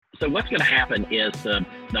So what's going to happen is the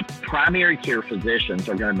primary care physicians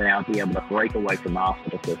are going to now be able to break away from the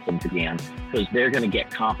hospital systems again, because they're going to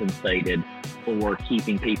get compensated for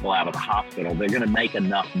keeping people out of the hospital. They're going to make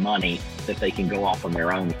enough money that they can go off on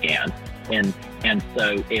their own again. And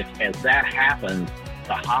so as that happens,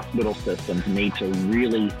 the hospital systems need to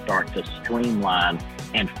really start to streamline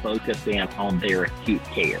and focus in on their acute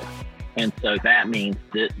care. And so that means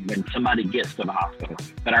that when somebody gets to the hospital,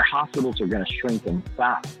 but our hospitals are going to shrink in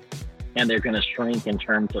size, and they're going to shrink in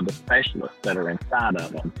terms of the specialists that are inside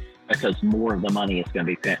of them, because more of the money is going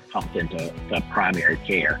to be pumped into primary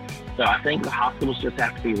care. So I think the hospitals just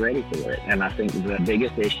have to be ready for it. And I think the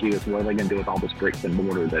biggest issue is what are they going to do with all this bricks and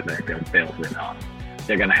mortar that they're going to build in us.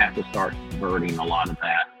 They're going to have to start converting a lot of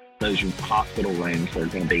that. Those hospital rooms are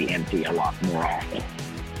going to be empty a lot more often.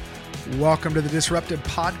 Welcome to the Disruptive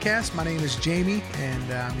Podcast. My name is Jamie,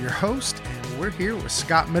 and I'm your host, and we're here with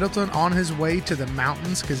Scott Middleton on his way to the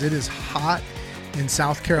mountains because it is hot in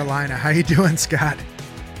South Carolina. How you doing, Scott?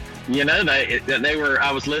 You know,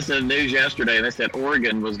 I was listening to the news yesterday, and they said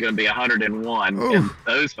Oregon was going to be 101, Ooh. and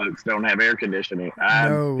those folks don't have air conditioning. I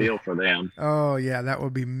feel for them. Oh, yeah, that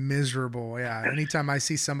would be miserable. Yeah, anytime I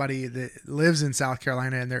see somebody that lives in South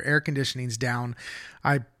Carolina and their air conditioning's down,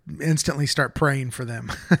 I instantly start praying for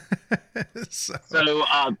them. So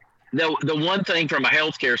the one thing from a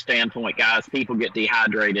healthcare standpoint, guys, people get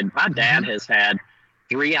dehydrated. My dad has had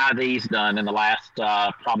 3 IVs done in the last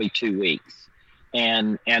probably 2 weeks.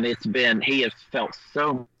 And he has felt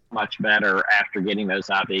so much better after getting those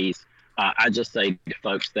IVs. I just say to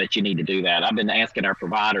folks that you need to do that. I've been asking our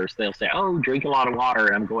providers, they'll say, oh, drink a lot of water.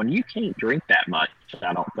 And I'm going, you can't drink that much,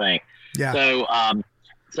 I don't think. Yeah.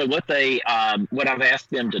 So what I've asked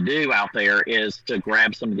them to do out there is to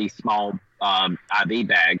grab some of these small IV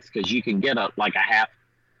bags, because you can get a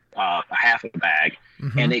half a bag,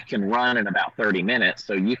 and it can run in about 30 minutes.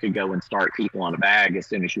 So you could go and start people on a bag as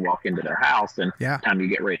soon as you walk into their house, and by the time you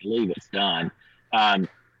get ready to leave, it's done.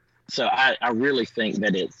 So I really think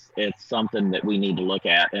that it's something that we need to look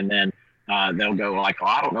at. And then they'll go like, oh,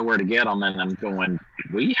 I don't know where to get them. And I'm going,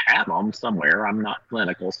 we have them somewhere. I'm not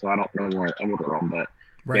clinical, so I don't know where to order them. But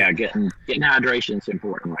yeah, getting hydration is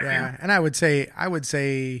important right now. And I would say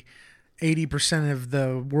 80% of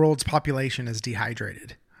the world's population is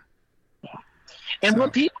dehydrated. And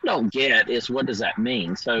what people don't get is, what does that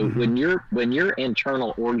mean? So when your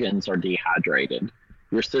internal organs are dehydrated,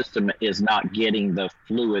 your system is not getting the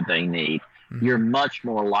fluid they need. You're much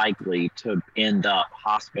more likely to end up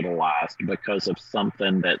hospitalized because of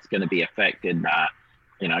something that's going to be affected by,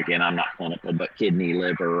 again, I'm not clinical, but kidney,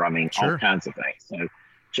 liver, all kinds of things. So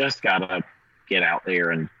just got to get out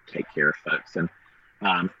there and take care of folks. And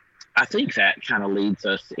I think that kind of leads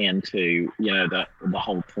us into, the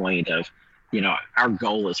whole point of, our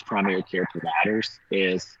goal as primary care providers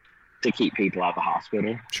is to keep people out of the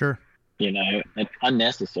hospital. Sure. And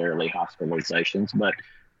unnecessarily hospitalizations. But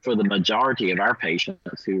for the majority of our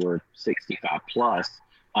patients who are 65 plus,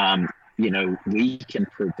 we can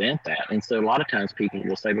prevent that. And so a lot of times people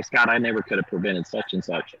will say, well, Scott, I never could have prevented such and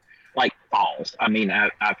such, like falls.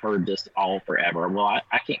 I've heard this all forever. Well,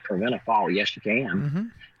 I can't prevent a fall. Yes, you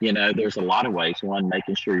can. There's a lot of ways. One,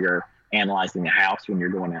 making sure you're analyzing the house when you're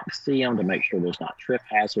going out to see them to make sure there's not trip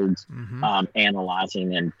hazards,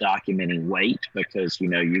 analyzing and documenting weight, because, you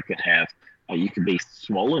could be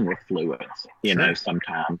swollen with fluids,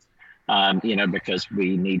 sometimes, because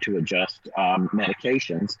we need to adjust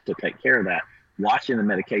medications to take care of that. Watching the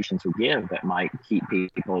medications we give that might keep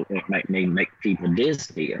people, may make people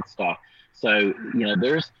dizzy and stuff. So,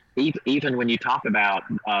 there's even when you talk about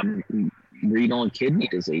renal and kidney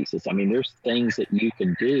diseases, there's things that you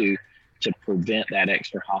can do to prevent that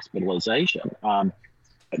extra hospitalization.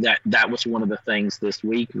 That was one of the things this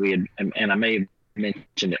week we had, and I may have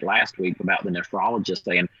mentioned it last week about the nephrologist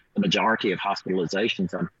saying the majority of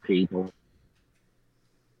hospitalizations on people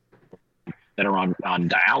that are on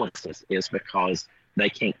dialysis is because they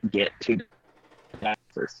can't get to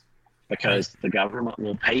dialysis, because the government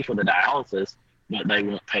will pay for the dialysis, but they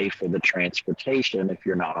won't pay for the transportation if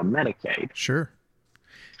you're not on Medicaid. Sure.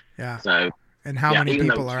 Yeah. So, and how many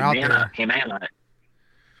people are out there? Humana,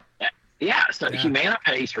 Humana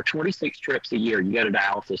pays for 26 trips a year. You go to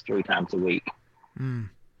dialysis 3 times a week.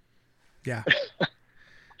 Yeah.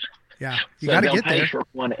 Yeah. You so got to get pay there for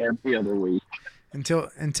one every other week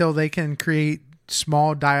until they can create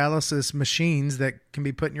small dialysis machines that can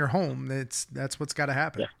be put in your home. That's what's got to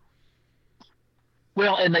happen. Yeah.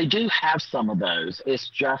 Well, and they do have some of those. It's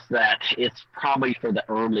just that it's probably for the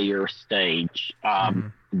earlier stage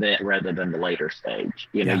that rather than the later stage.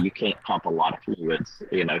 You can't pump a lot of fluids,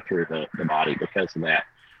 through the body because of that.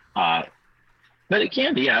 But it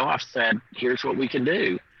can be, I've said, here's what we can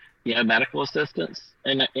do. Medical assistance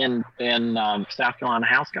in South Carolina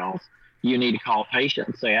house calls. You need to call a patient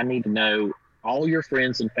and say, I need to know all your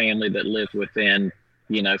friends and family that live within,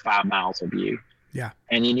 5 miles of you. Yeah.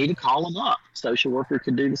 And you need to call them up. Social worker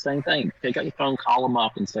could do the same thing. Pick up the phone, call them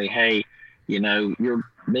up and say, hey, your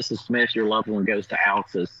Mrs. Smith, your loved one goes to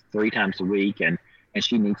Alex's 3 times a week and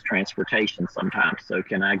she needs transportation sometimes. So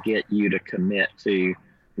can I get you to commit to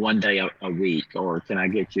 1 day a week, or can I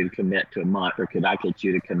get you to commit to a month, or could I get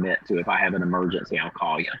you to commit to, if I have an emergency, I'll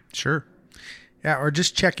call you. Sure. Yeah. Or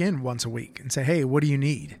just check in once a week and say, hey, what do you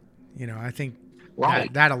need? I think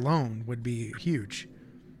that alone would be huge.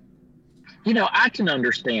 I can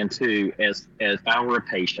understand too, as if I were a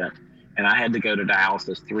patient and I had to go to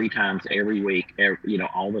dialysis 3 times every week,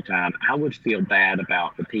 all the time, I would feel bad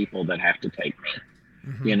about the people that have to take me.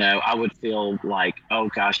 Mm-hmm. I would feel like, oh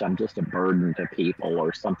gosh, I'm just a burden to people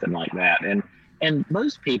or something like that. And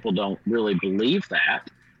most people don't really believe that.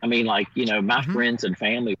 I mean, my mm-hmm. friends and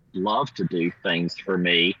family love to do things for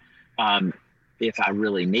me if I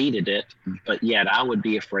really needed it, but yet I would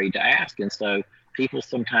be afraid to ask. And so people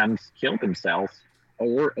sometimes kill themselves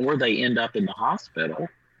or they end up in the hospital,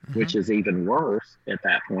 mm-hmm. which is even worse at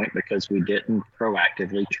that point because we didn't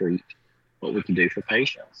proactively treat what we can do for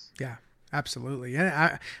patients. Yeah. Absolutely.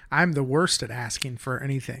 And I'm the worst at asking for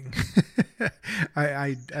anything.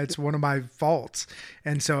 It's one of my faults.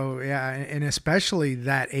 And so, yeah. And especially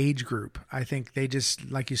that age group, I think they just,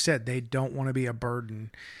 like you said, they don't want to be a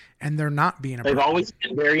burden, and they're not being a burden. They've always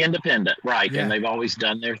been very independent. Right. Yeah. And they've always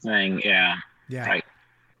done their thing. Yeah. Yeah. Right.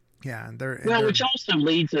 Yeah. Which also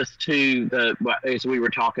leads us to as we were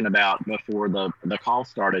talking about before the call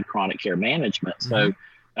started, chronic care management. Mm-hmm. So,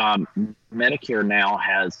 Medicare now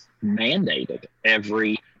has mandated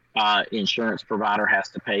every insurance provider has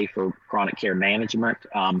to pay for chronic care management.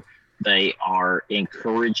 They are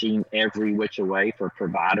encouraging every which way for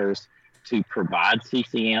providers to provide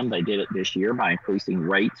CCM. They did it this year by increasing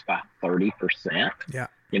rates by 30%. Yeah.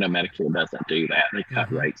 Medicare doesn't do that. They cut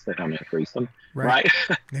mm-hmm. rates. They don't increase them. Right?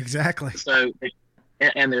 Exactly. So,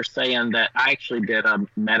 and they're saying that I actually did a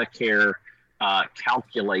Medicare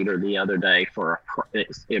calculator the other day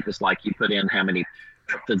it was like you put in how many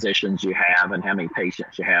physicians you have and how many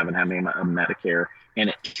patients you have and how many Medicare, and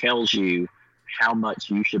it tells you how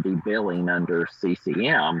much you should be billing under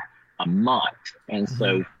CCM a month. And mm-hmm.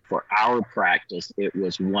 so for our practice, it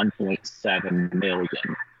was 1.7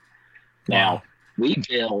 million. Now, wow. We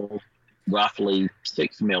bill roughly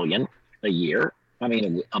 6 million a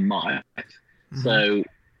month. Mm-hmm. So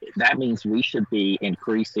that means we should be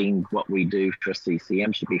increasing what we do for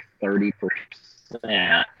CCM should be 30%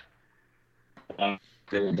 of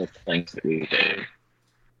the things that we do.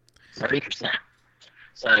 30%.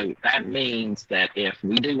 So that means that if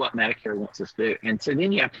we do what Medicare wants us to do, and so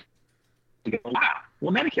then you have to go, wow,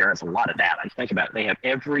 well, Medicare has a lot of data. Think about it. They have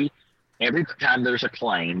every time there's a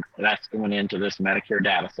claim that's going into this Medicare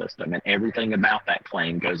data system, and everything about that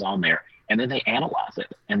claim goes on there. And then they analyze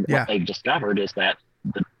it. And what they've discovered is that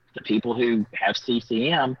the people who have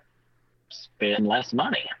CCM spend less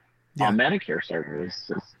money on Medicare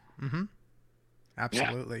services. Mm-hmm.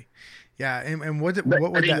 Absolutely. Yeah. And what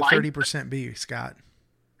would that 30% be, Scott?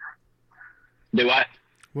 Do what?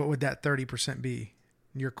 What would that 30% be?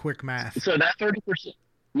 Your quick math. So that 30%,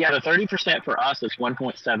 the 30% for us is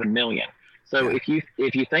 1.7 million. So if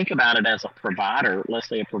you think about it as a provider, let's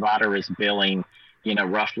say a provider is billing,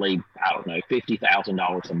 roughly, I don't know,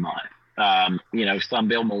 $50,000 a month. Some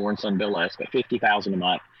bill more and some bill less, but $50,000 a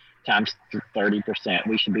month times 30%,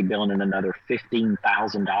 we should be billing another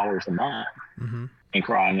 $15,000 a month mm-hmm. in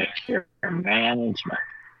chronic care management.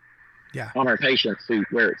 Yeah. On our patients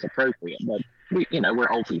where it's appropriate, but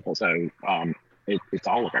we're old people, so it's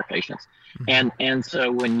all of our patients. Mm-hmm. And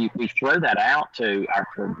so when we throw that out to our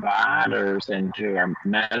providers and to our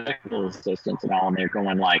medical assistants and all, and they're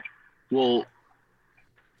going like, well,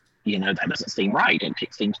 that doesn't seem right. And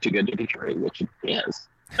it seems too good to be true, which it is,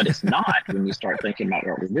 but it's not when you start thinking about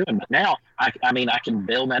what we're doing. But now, I can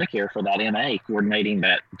bill Medicare for that MA coordinating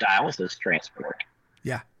that dialysis transport.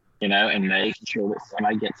 Yeah. And making sure that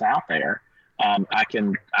somebody gets out there. I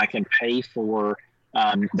can pay for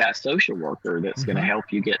that social worker that's mm-hmm. going to help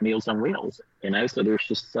you get Meals on Wheels. So there's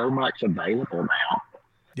just so much available now.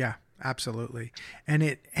 Yeah, absolutely. And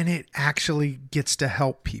it actually gets to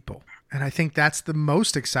help people. And I think that's the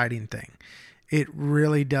most exciting thing. It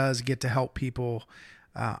really does get to help people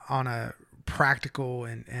on a practical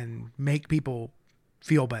and make people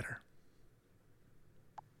feel better.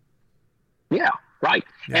 Yeah, right.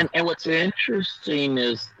 Yeah. And what's interesting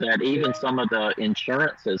is that even some of the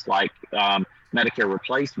insurances, like Medicare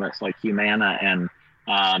replacements like Humana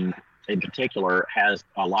and in particular has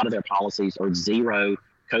a lot of their policies are zero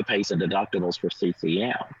copays and deductibles for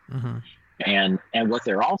CCM. Mm-hmm. And what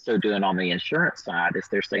they're also doing on the insurance side is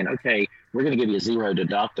they're saying, okay, we're going to give you a zero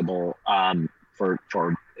deductible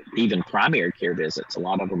for even primary care visits. A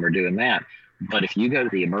lot of them are doing that. But if you go to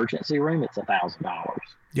the emergency room, it's $1,000.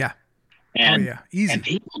 Yeah. And, easy. And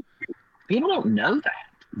people don't know that.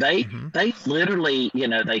 They literally,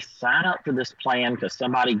 they sign up for this plan because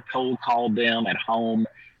somebody cold called them at home.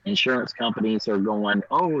 Insurance companies are going,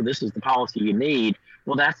 oh, this is the policy you need.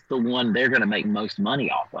 Well, that's the one they're going to make most money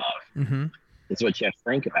off of. Mm-hmm. Is what you have to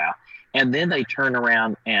think about. And then they turn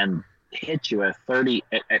around and hit you a 30.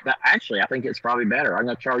 Actually, I think it's probably better. I'm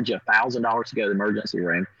going to charge you $1,000 to go to the emergency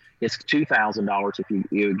room. It's $2,000 if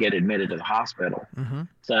you get admitted to the hospital. Mm-hmm.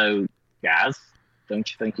 So, guys, don't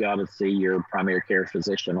you think you ought to see your primary care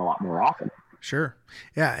physician a lot more often? Sure.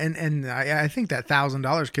 Yeah. And I think that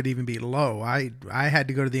 $1,000 could even be low. I had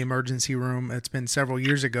to go to the emergency room. It's been several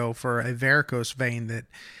years ago for a varicose vein that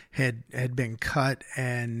had been cut,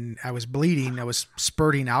 and I was bleeding. I was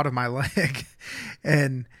spurting out of my leg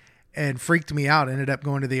and freaked me out. Ended up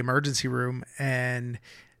going to the emergency room, and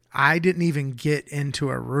I didn't even get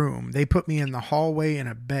into a room. They put me in the hallway in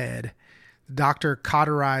a bed. The doctor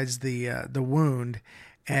cauterized the wound,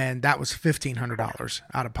 and that was $1,500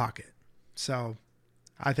 out of pocket. So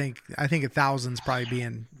I think 1,000 is probably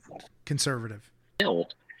being conservative.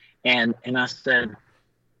 And I said,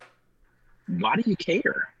 why do you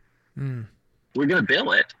care? We're going to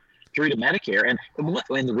bill it through to Medicare. And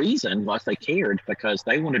the reason was they cared because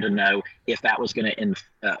they wanted to know if that was going to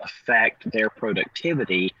affect their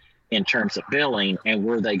productivity in terms of billing, and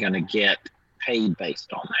were they going to get paid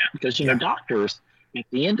based on that? Because, doctors at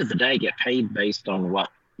the end of the day get paid based on what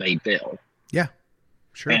they bill. Yeah,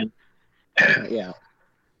 sure. And, yeah.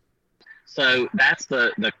 So that's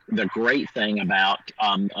the great thing about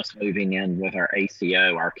us moving in with our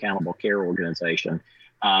ACO, our Accountable Care Organization,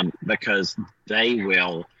 because they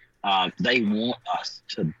want us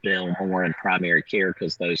to bill more in primary care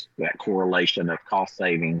because that correlation of cost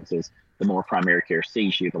savings is the more primary care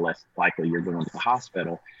sees you, the less likely you're going to the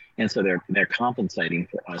hospital. And so they're compensating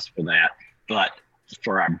for us for that. But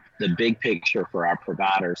for the big picture for our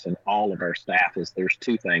providers and all of our staff is there's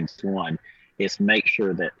two things. One is make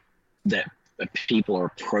sure that people are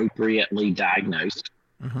appropriately diagnosed,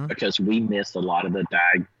 because we miss a lot of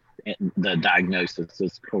the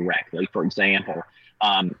diagnoses correctly. For example,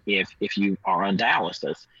 if you are on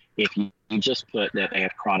dialysis, if you just put that they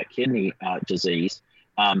have chronic kidney disease,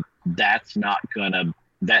 that's not gonna,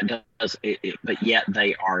 that does it, but yet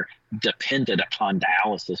they are dependent upon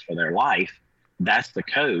dialysis for their life. That's the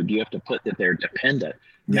code. You have to put that they're dependent.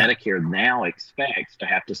 Yeah. Medicare now expects to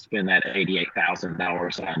have to spend that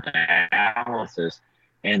 $88,000 on dialysis,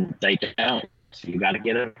 and they don't. So you got to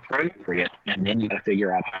get it appropriate, and then you got to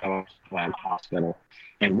figure out how to apply the hospital.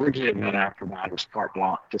 And we're giving our providers carte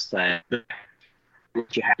blanche to say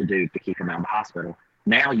what you have to do to keep them out of the hospital.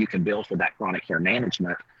 Now you can bill for that chronic care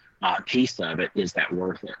management piece of it. Is that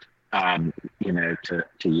worth it? To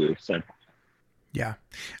you. So. Yeah.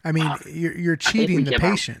 I mean, you're cheating the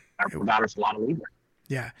patient. Our providers a lot of leeway.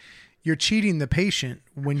 Yeah. You're cheating the patient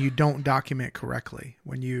when you don't document correctly,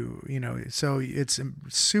 so it's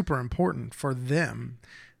super important for them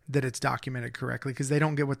that it's documented correctly because they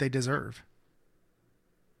don't get what they deserve.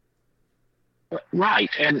 Right.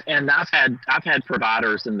 And I've had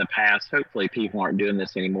providers in the past, hopefully people aren't doing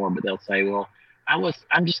this anymore, but they'll say, well,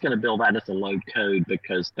 I'm just going to bill that as a load code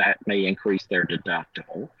because that may increase their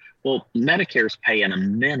deductible. Well, Medicare's paying a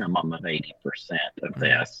minimum of 80% of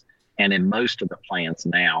this. And in most of the plans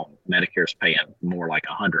now, Medicare's paying more like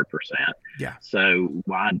 100%. Yeah. So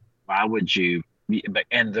why would you?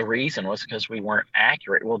 And the reason was because we weren't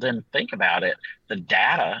accurate. Well, then think about it. The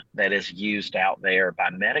data that is used out there by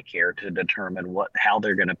Medicare to determine how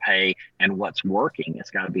they're going to pay and what's working,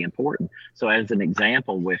 it's got to be important. So as an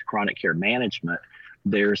example, with chronic care management,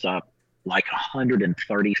 there's like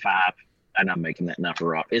 135, and I'm making that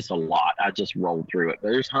number up. It's a lot. I just rolled through it.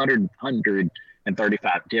 There's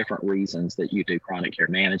 135 different reasons that you do chronic care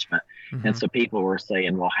management. Mm-hmm. And so people were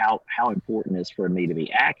saying, well, how important is for me to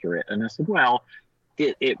be accurate? And I said, well,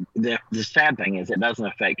 the sad thing is it doesn't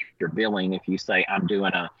affect your billing if you say I'm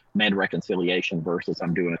doing a med reconciliation versus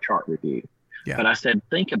I'm doing a chart review. Yeah. But I said,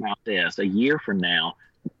 think about this. A year from now,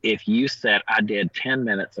 if you said I did 10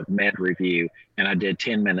 minutes of med review and I did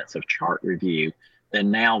 10 minutes of chart review, then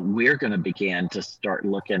now we're going to begin to start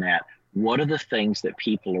looking at what are the things that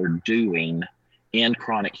people are doing in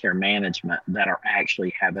chronic care management that are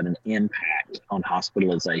actually having an impact on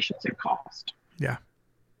hospitalizations and cost. Yeah.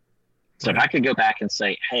 So if I could go back and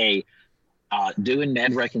say, hey, doing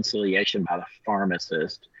med reconciliation by the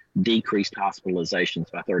pharmacist decreased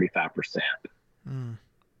hospitalizations by 35%.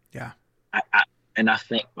 Yeah.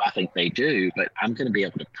 I think they do, but I'm going to be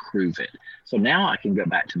able to prove it. So now I can go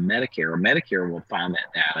back to Medicare, or Medicare will find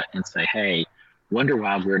that data and say, hey, wonder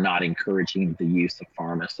why we're not encouraging the use of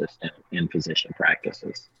pharmacists in physician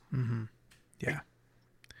practices. Yeah.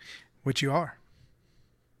 Which you are.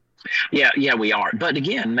 Yeah, we are. But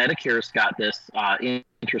again, Medicare's got this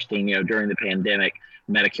interesting, during the pandemic,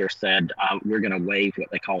 Medicare said, we're going to waive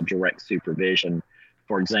what they call direct supervision.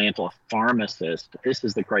 For example, a pharmacist, this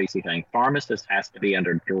is the crazy thing, pharmacist has to be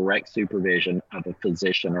under direct supervision of a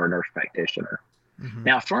physician or a nurse practitioner.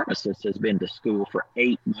 Now, a pharmacist has been to school for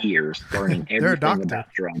 8 years learning everything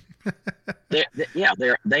about drugs.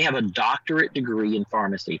 They have a doctorate degree in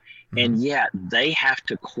pharmacy, and yet they have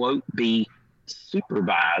to, quote, be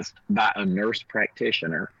supervised by a nurse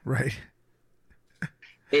practitioner. Right.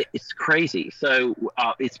 It's crazy. So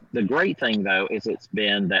it's the great thing, though, is it's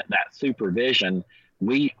been that supervision.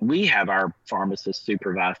 We have our pharmacists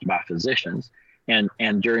supervised by physicians,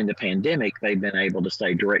 and during the pandemic, they've been able to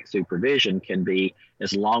say direct supervision can be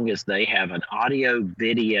as long as they have an audio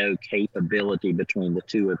video capability between the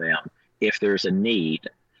two of them. If there's a need,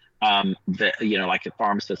 like a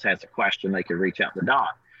pharmacist has a question, they could reach out to the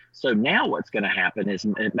doc. So now what's going to happen is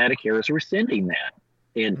Medicare is rescinding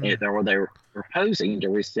that, or they're proposing to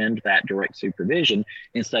rescind that direct supervision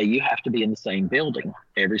and say you have to be in the same building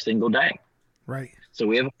every single day. Right. So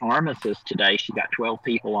we have a pharmacist today. She got 12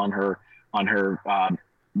 people on her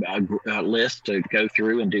list to go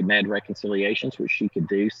through and do med reconciliations, which she could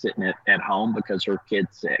do sitting at home because her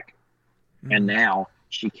kid's sick. And now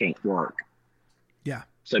she can't work. Yeah.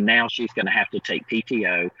 So now she's going to have to take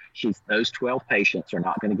PTO. Those 12 patients are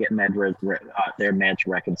not going to get their meds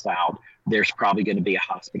reconciled. There's probably going to be a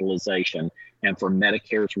hospitalization. And for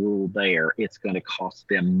Medicare's rule there, it's going to cost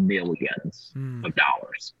them millions of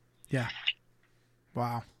dollars. Yeah.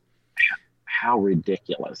 Wow. How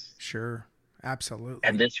ridiculous. Sure. Absolutely.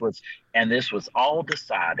 And this was all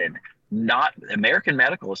decided. Not American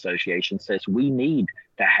Medical Association says we need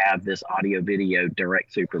to have this audio video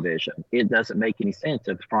direct supervision. It doesn't make any sense.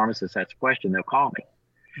 If the pharmacist has a question, they'll call me.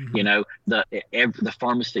 The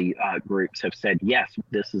pharmacy groups have said, yes,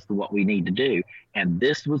 this is what we need to do. And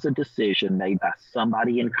this was a decision made by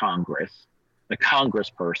somebody in Congress, a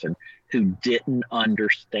congressperson who didn't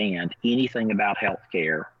understand anything about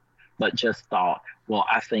healthcare, but just thought, well,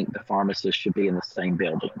 I think the pharmacist should be in the same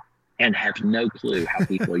building, and have no clue how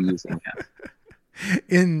people are using it.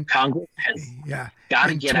 In Congress has got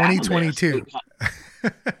to get 2022. Out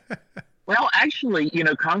of this. Well, actually,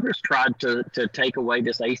 Congress tried to take away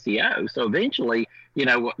this ACO. So eventually,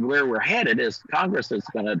 where we're headed is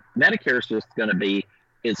Medicare is just going to be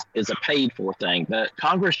is a paid for thing. But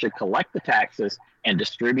Congress should collect the taxes and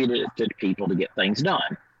distribute it to people to get things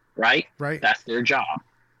done. Right. That's their job.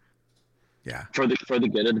 Yeah. For the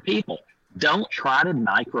good of the people. Don't try to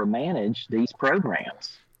micromanage these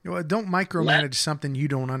programs. Well, don't micromanage something you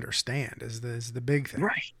don't understand is the big thing.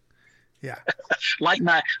 Right. Yeah. Like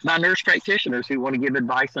my nurse practitioners who want to give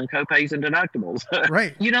advice on copays and deductibles.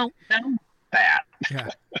 Right. You don't know that.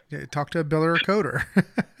 Yeah. Talk to a biller or coder.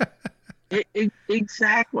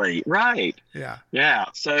 Exactly. Right. Yeah. Yeah.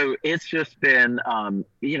 So it's just been,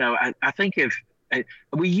 I think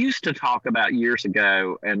we used to talk about years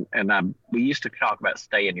ago, and we used to talk about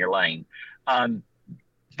stay in your lane.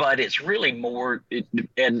 But it's really more,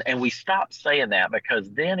 and we stopped saying that because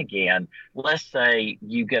then again, let's say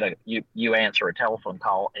you answer a telephone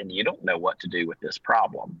call and you don't know what to do with this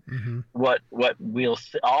problem. What we'll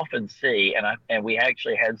often see, and we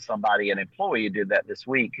actually had an employee who did that this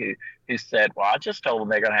week who said, well, I just told them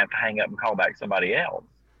they're going to have to hang up and call back somebody else.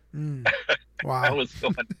 Wow. I was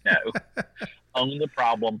going, no. Own the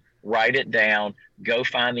problem, write it down, go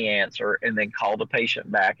find the answer, and then call the patient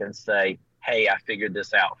back and say, hey, I figured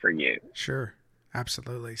this out for you. Sure.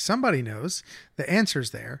 Absolutely. Somebody knows the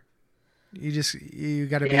answer's there. You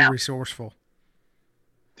got to be resourceful.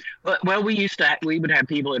 Well, we would have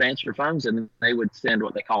people that answer phones and they would send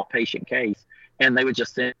what they call a patient case, and they would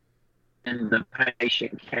just send the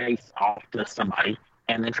patient case off to somebody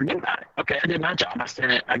and then forget about it. Okay, I did my job.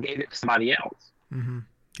 I gave it to somebody else.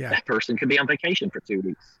 Yeah. That person could be on vacation for 2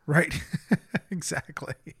 weeks. Right.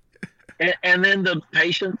 Exactly. And then the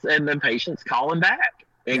patients calling back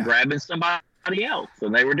and grabbing somebody else.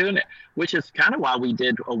 And they were doing it, which is kind of why we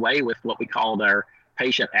did away with what we called our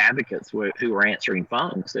patient advocates who were answering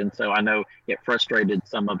phones. And so I know it frustrated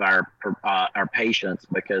some of our patients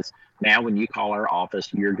because now when you call our office,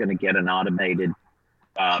 you're going to get an automated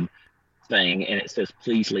thing and it says,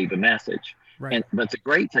 please leave a message. Right. But the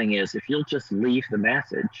great thing is, if you'll just leave the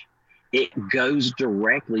message, it goes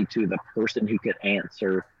directly to the person who could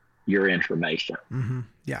answer your information. Mm-hmm.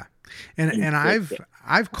 Yeah. And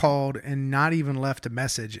I've called and not even left a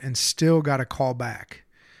message and still got a call back.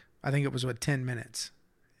 I think it was 10 minutes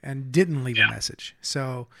and didn't leave a message.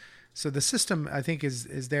 So the system, I think,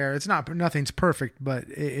 is there. It's nothing's perfect, but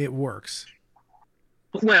it works.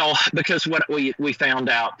 Well, because what we found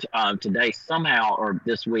out today somehow, or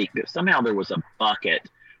this week, that somehow there was a bucket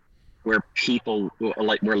where people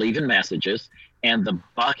were leaving messages and the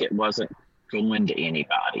bucket wasn't going to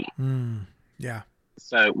anybody. Yeah.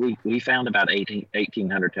 So we found about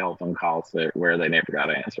 1,800 telephone calls where they never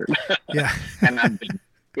got answered. Yeah. And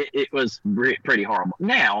it was pretty horrible.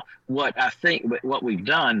 Now, what we've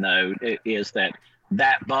done, though, is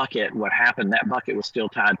that bucket, what happened, that bucket was still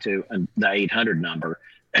tied to the 800 number.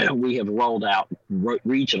 We have rolled out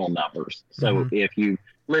regional numbers. So if you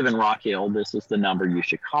live in Rock Hill, this is the number you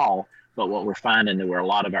should call. But what we're finding, there were a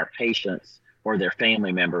lot of our patients or their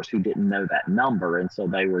family members who didn't know that number. And so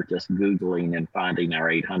they were just Googling and finding our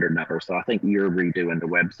 800 number. So I think you're redoing the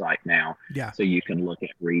website now. Yeah. So you can look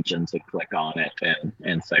at regions and click on it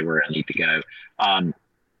and say where I need to go.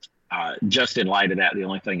 Just in light of that, the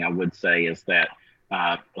only thing I would say is that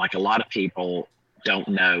like a lot of people don't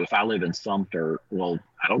know, if I live in Sumter, well,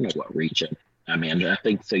 I don't know what region I'm in. I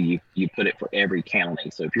think so you put it for every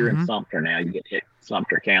county. So if you're in Sumter now, you get hit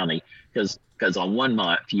Sumter County because on 1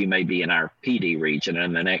 month you may be in our PD region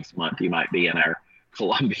and the next month you might be in our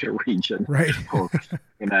Columbia region. Right. Or,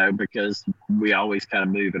 because we always kind of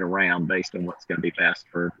move it around based on what's going to be best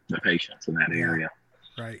for the patients in that area.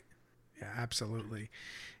 Right. Yeah, absolutely.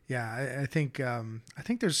 Yeah, I think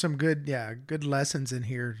there's some good lessons in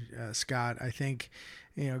here, Scott. I think,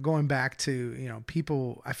 going back to,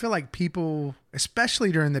 people, I feel like people,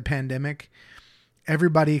 especially during the pandemic,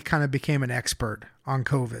 everybody kind of became an expert on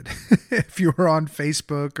COVID. If you were on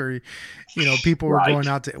Facebook or, people were going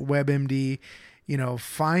out to WebMD,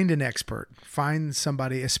 find an expert, find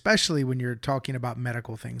somebody, especially when you're talking about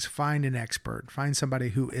medical things, find an expert, find somebody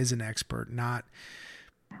who is an expert, not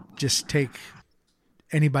just take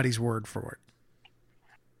anybody's word for it.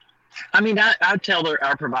 I mean, I tell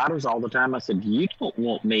our providers all the time, I said, you don't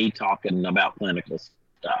want me talking about clinical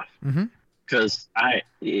stuff because I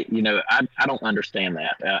don't understand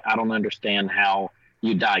that. I don't understand how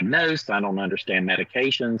you diagnose. I don't understand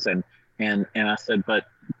medications. And I said, but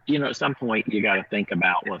at some point you got to think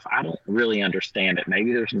about, well, if I don't really understand it,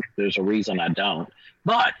 maybe there's a reason I don't.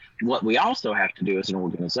 But what we also have to do as an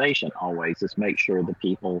organization always is make sure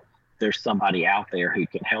there's somebody out there who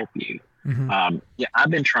can help you. I've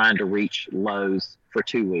been trying to reach Lowe's for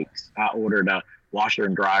 2 weeks. I ordered a washer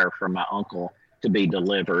and dryer from my uncle to be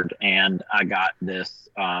delivered, and I got this.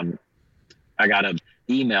 I got an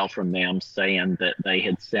email from them saying that they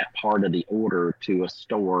had sent part of the order to a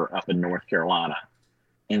store up in North Carolina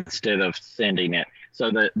instead of sending it.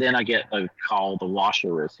 So then I get a call: the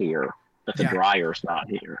washer is here, but the dryer's not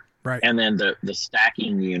here. Right. And then the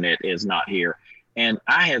stacking unit is not here. And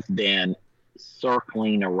I have been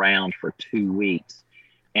circling around for 2 weeks,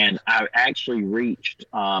 and I actually reached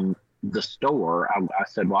the store. I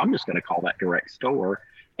said, well, I'm just going to call that direct store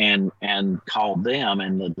and called them.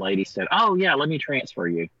 And the lady said, oh, yeah, let me transfer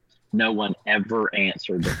you. No one ever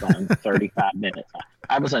answered the phone. 35 minutes.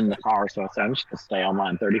 I was in the car, so I said, I'm just going to stay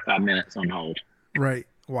online 35 minutes on hold. Right.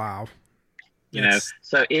 Wow.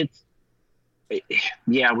 So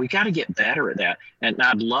we got to get better at that. And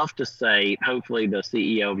I'd love to say, hopefully the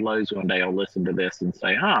CEO of Lowe's one day will listen to this and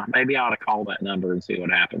say, maybe I ought to call that number and see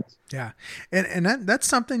what happens. Yeah. And that's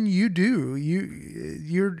something you do.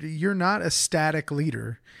 You're not a static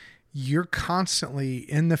leader. You're constantly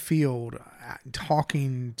in the field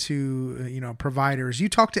talking to, providers. You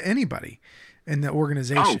talk to anybody in the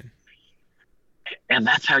organization. And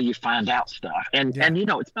that's how you find out stuff. And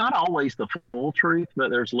it's not always the full truth, but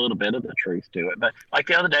there's a little bit of the truth to it. But like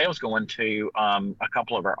the other day, I was going to a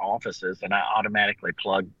couple of our offices, and I automatically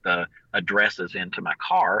plugged the addresses into my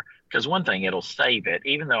car because one thing, it'll save it,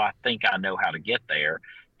 even though I think I know how to get there.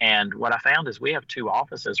 And what I found is we have 2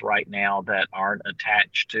 offices right now that aren't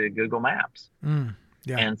attached to Google Maps.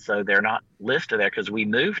 And so they're not listed there because we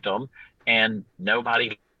moved them and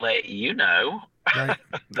nobody let you know. Right.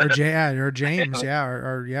 Or James,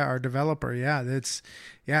 our developer. Yeah.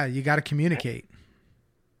 You got to communicate.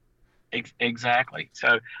 Exactly.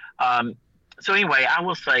 So anyway, I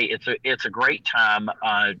will say it's a great time.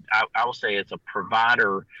 I will say it's a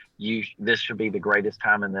provider. This should be the greatest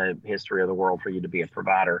time in the history of the world for you to be a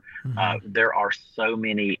provider. There are so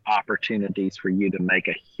many opportunities for you to make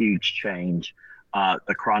a huge change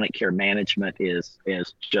The chronic care management is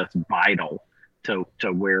just vital to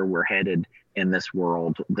where we're headed in this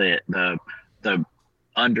world. The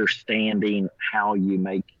understanding how you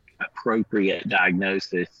make appropriate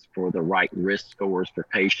diagnosis for the right risk scores for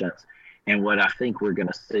patients. And what I think we're going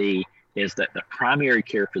to see is that the primary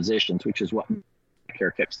care physicians, which is what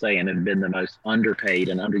Medicare kept saying, have been the most underpaid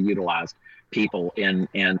and underutilized people in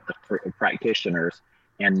the practitioners.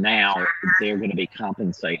 And now they're going to be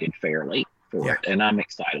compensated fairly for it. And I'm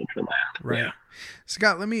excited for that. Right. Yeah.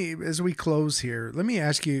 Scott, as we close here, let me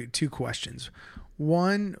ask you two questions.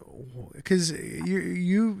 One, because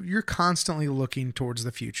you're constantly looking towards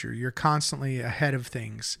the future. You're constantly ahead of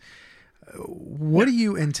things. What do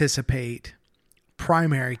you anticipate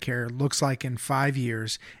primary care looks like in 5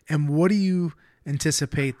 years? And what do you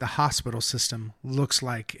anticipate the hospital system looks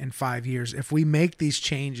like in 5 years? If we make these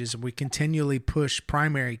changes and we continually push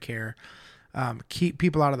primary care, keep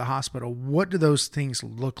people out of the hospital, what do those things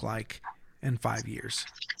look like in 5 years?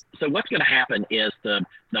 So what's going to happen is the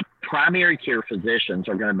primary care physicians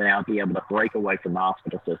are going to now be able to break away from the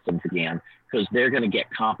hospital systems again, because they're going to get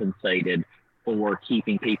compensated for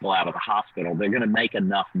keeping people out of the hospital. They're going to make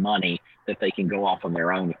enough money that they can go off on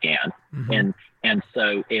their own again. Mm-hmm. And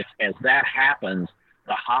so as that happens,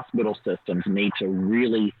 the hospital systems need to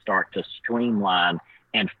really start to streamline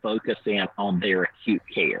and focus in on their acute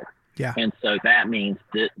care. Yeah. And so that means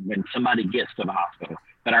that when somebody gets to the hospital,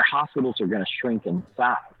 but our hospitals are going to shrink in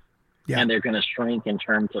size. Yeah. And they're going to shrink in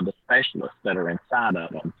terms of the specialists that are inside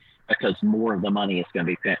of them, because more of the money is going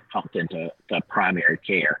to be pumped into primary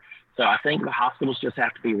care. So I think the hospitals just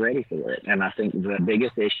have to be ready for it. And I think the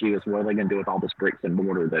biggest issue is what are they going to do with all this bricks and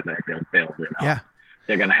mortar that they've been building up. Yeah.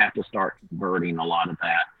 They're going to have to start converting a lot of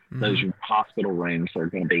that. Mm-hmm. Those hospital rooms are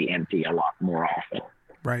going to be empty a lot more often.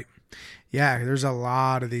 Right. Yeah, there's a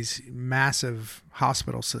lot of these massive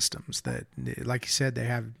hospital systems that, like you said, they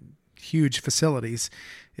have huge facilities.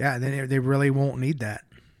 Yeah, they really won't need that.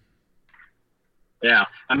 Yeah.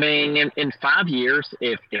 I mean, in 5 years,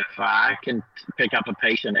 if I can pick up a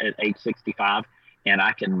patient at age 65 and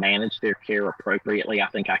I can manage their care appropriately, I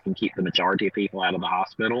think I can keep the majority of people out of the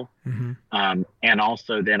hospital. Mm-hmm. And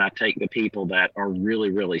also then I take the people that are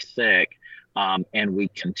really, really sick, and we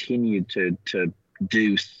continue to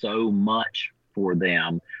do so much for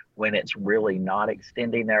them when it's really not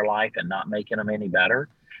extending their life and not making them any better.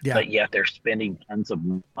 Yeah. But yet they're spending tons of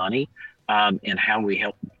money in how we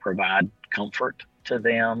help provide comfort to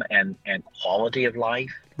them and quality of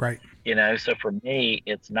life. Right. You know, so for me,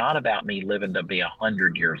 it's not about me living to be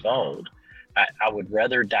 100 years old. I would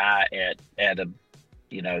rather die at a,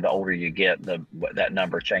 you know, the older you get, that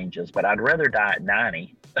number changes, but I'd rather die at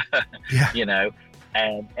 90, yeah. You know,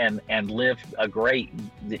 and live a great,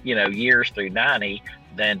 you know, years through 90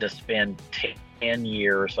 than to spend 10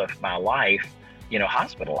 years of my life, you know,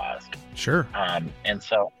 hospitalized. Sure. And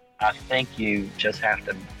so I think you just have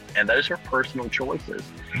to, and those are personal choices.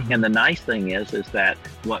 Mm-hmm. And the nice thing is that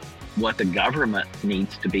what the government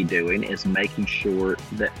needs to be doing is making sure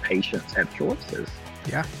that patients have choices.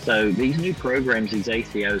 Yeah. So these new programs, these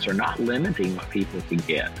ACOs, are not limiting what people can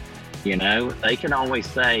get. You know, they can always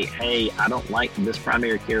say, hey, I don't like this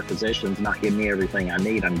primary care physician's not giving me everything I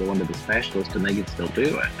need. I'm going to the specialist, and they can still do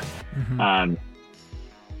it. Mm-hmm.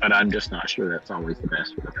 But I'm just not sure that's always the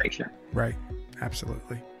best for the patient. Right.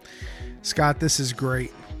 Absolutely. Scott, this is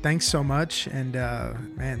great. Thanks so much. And,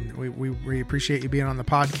 man, we appreciate you being on the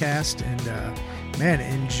podcast. And, man,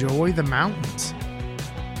 enjoy the mountains.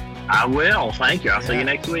 I will. Thank you. I'll see you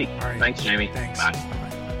next week. All right. Thanks, Jamie. Thanks. Bye.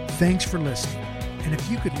 Bye-bye. Thanks for listening. And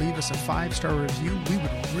if you could leave us a 5-star review, we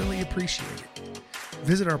would really appreciate it.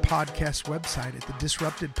 Visit our podcast website at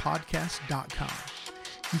thedisruptedpodcast.com.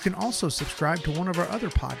 You can also subscribe to one of our other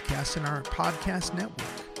podcasts in our podcast network,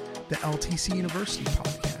 the LTC University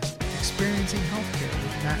podcast, Experiencing Healthcare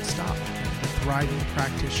with Matt Stockton, the Thriving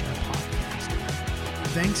Practitioner podcast.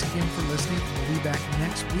 Thanks again for listening. We'll be back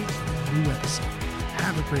next week with a new episode.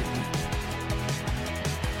 Have a great week.